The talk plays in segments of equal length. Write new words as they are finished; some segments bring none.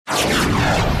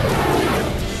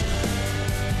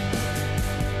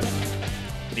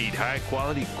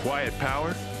high-quality, quiet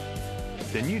power?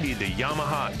 Then you need the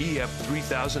Yamaha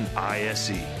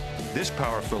EF3000iSe. This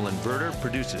powerful inverter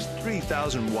produces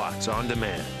 3,000 watts on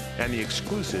demand, and the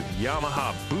exclusive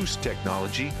Yamaha Boost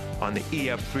technology on the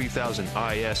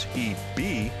EF3000iS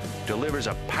EB delivers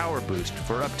a power boost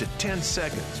for up to 10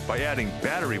 seconds by adding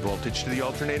battery voltage to the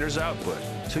alternator's output,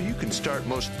 so you can start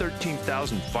most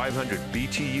 13,500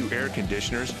 BTU air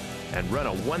conditioners and run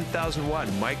a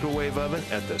 1,000-watt microwave oven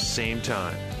at the same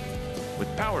time.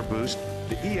 With power boost,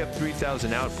 the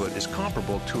EF3000 output is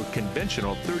comparable to a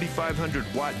conventional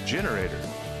 3,500-watt generator.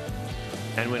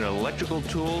 And when electrical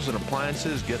tools and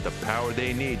appliances get the power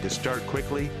they need to start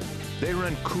quickly, they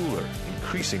run cooler,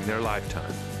 increasing their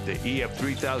lifetime. The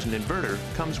EF3000 inverter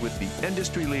comes with the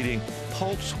industry-leading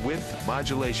pulse width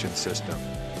modulation system,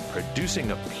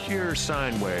 producing a pure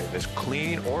sine wave as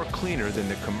clean or cleaner than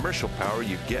the commercial power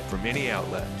you get from any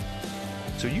outlet.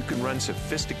 So you can run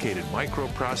sophisticated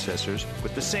microprocessors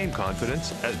with the same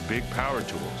confidence as big power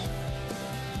tools.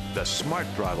 The Smart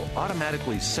Throttle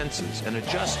automatically senses and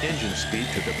adjusts engine speed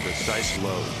to the precise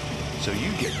load, so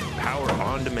you get power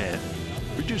on demand,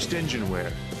 reduced engine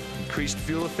wear, increased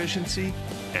fuel efficiency,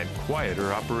 and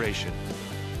quieter operation.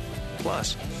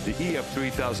 Plus, the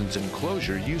EF3000's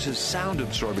enclosure uses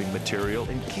sound-absorbing material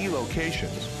in key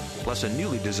locations, plus a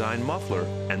newly designed muffler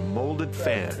and molded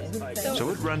fan, so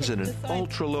it runs at an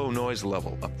ultra-low noise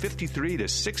level of 53 to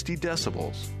 60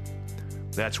 decibels.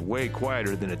 That's way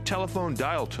quieter than a telephone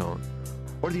dial tone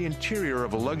or the interior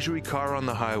of a luxury car on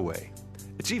the highway.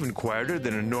 It's even quieter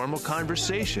than a normal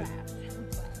conversation.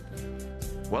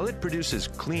 While it produces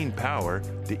clean power,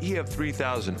 the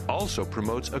EF3000 also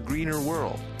promotes a greener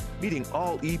world, meeting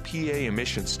all EPA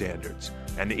emission standards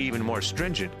and the even more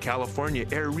stringent California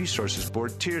Air Resources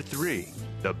Board Tier 3.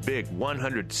 The big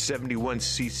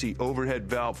 171cc overhead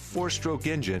valve four-stroke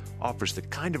engine offers the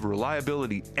kind of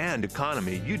reliability and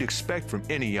economy you'd expect from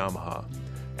any Yamaha.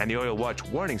 And the oil watch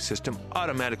warning system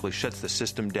automatically shuts the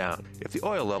system down if the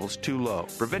oil level's too low,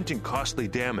 preventing costly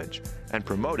damage and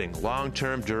promoting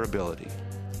long-term durability.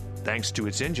 Thanks to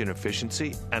its engine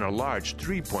efficiency and a large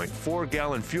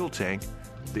 3.4-gallon fuel tank,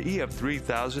 the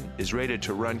EF3000 is rated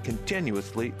to run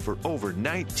continuously for over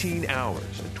 19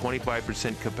 hours at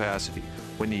 25% capacity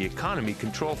when the economy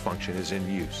control function is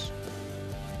in use.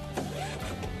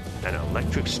 An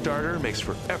electric starter makes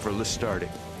for effortless starting.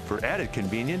 For added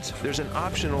convenience, there's an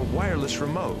optional wireless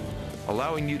remote,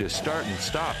 allowing you to start and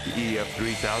stop the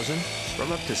EF3000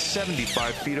 from up to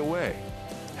 75 feet away.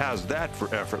 How's that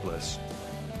for effortless?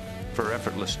 For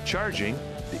effortless charging,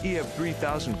 the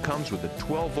EF3000 comes with a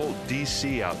 12-volt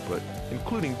DC output,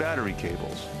 including battery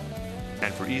cables.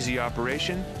 And for easy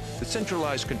operation, the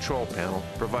centralized control panel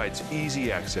provides easy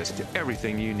access to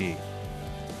everything you need.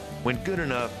 When good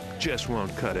enough just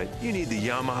won't cut it, you need the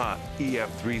Yamaha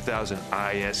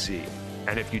EF3000iSe.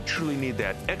 And if you truly need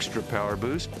that extra power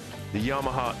boost, the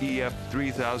Yamaha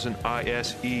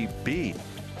EF3000iS EB.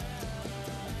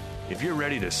 If you're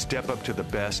ready to step up to the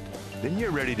best, then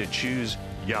you're ready to choose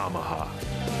Yamaha.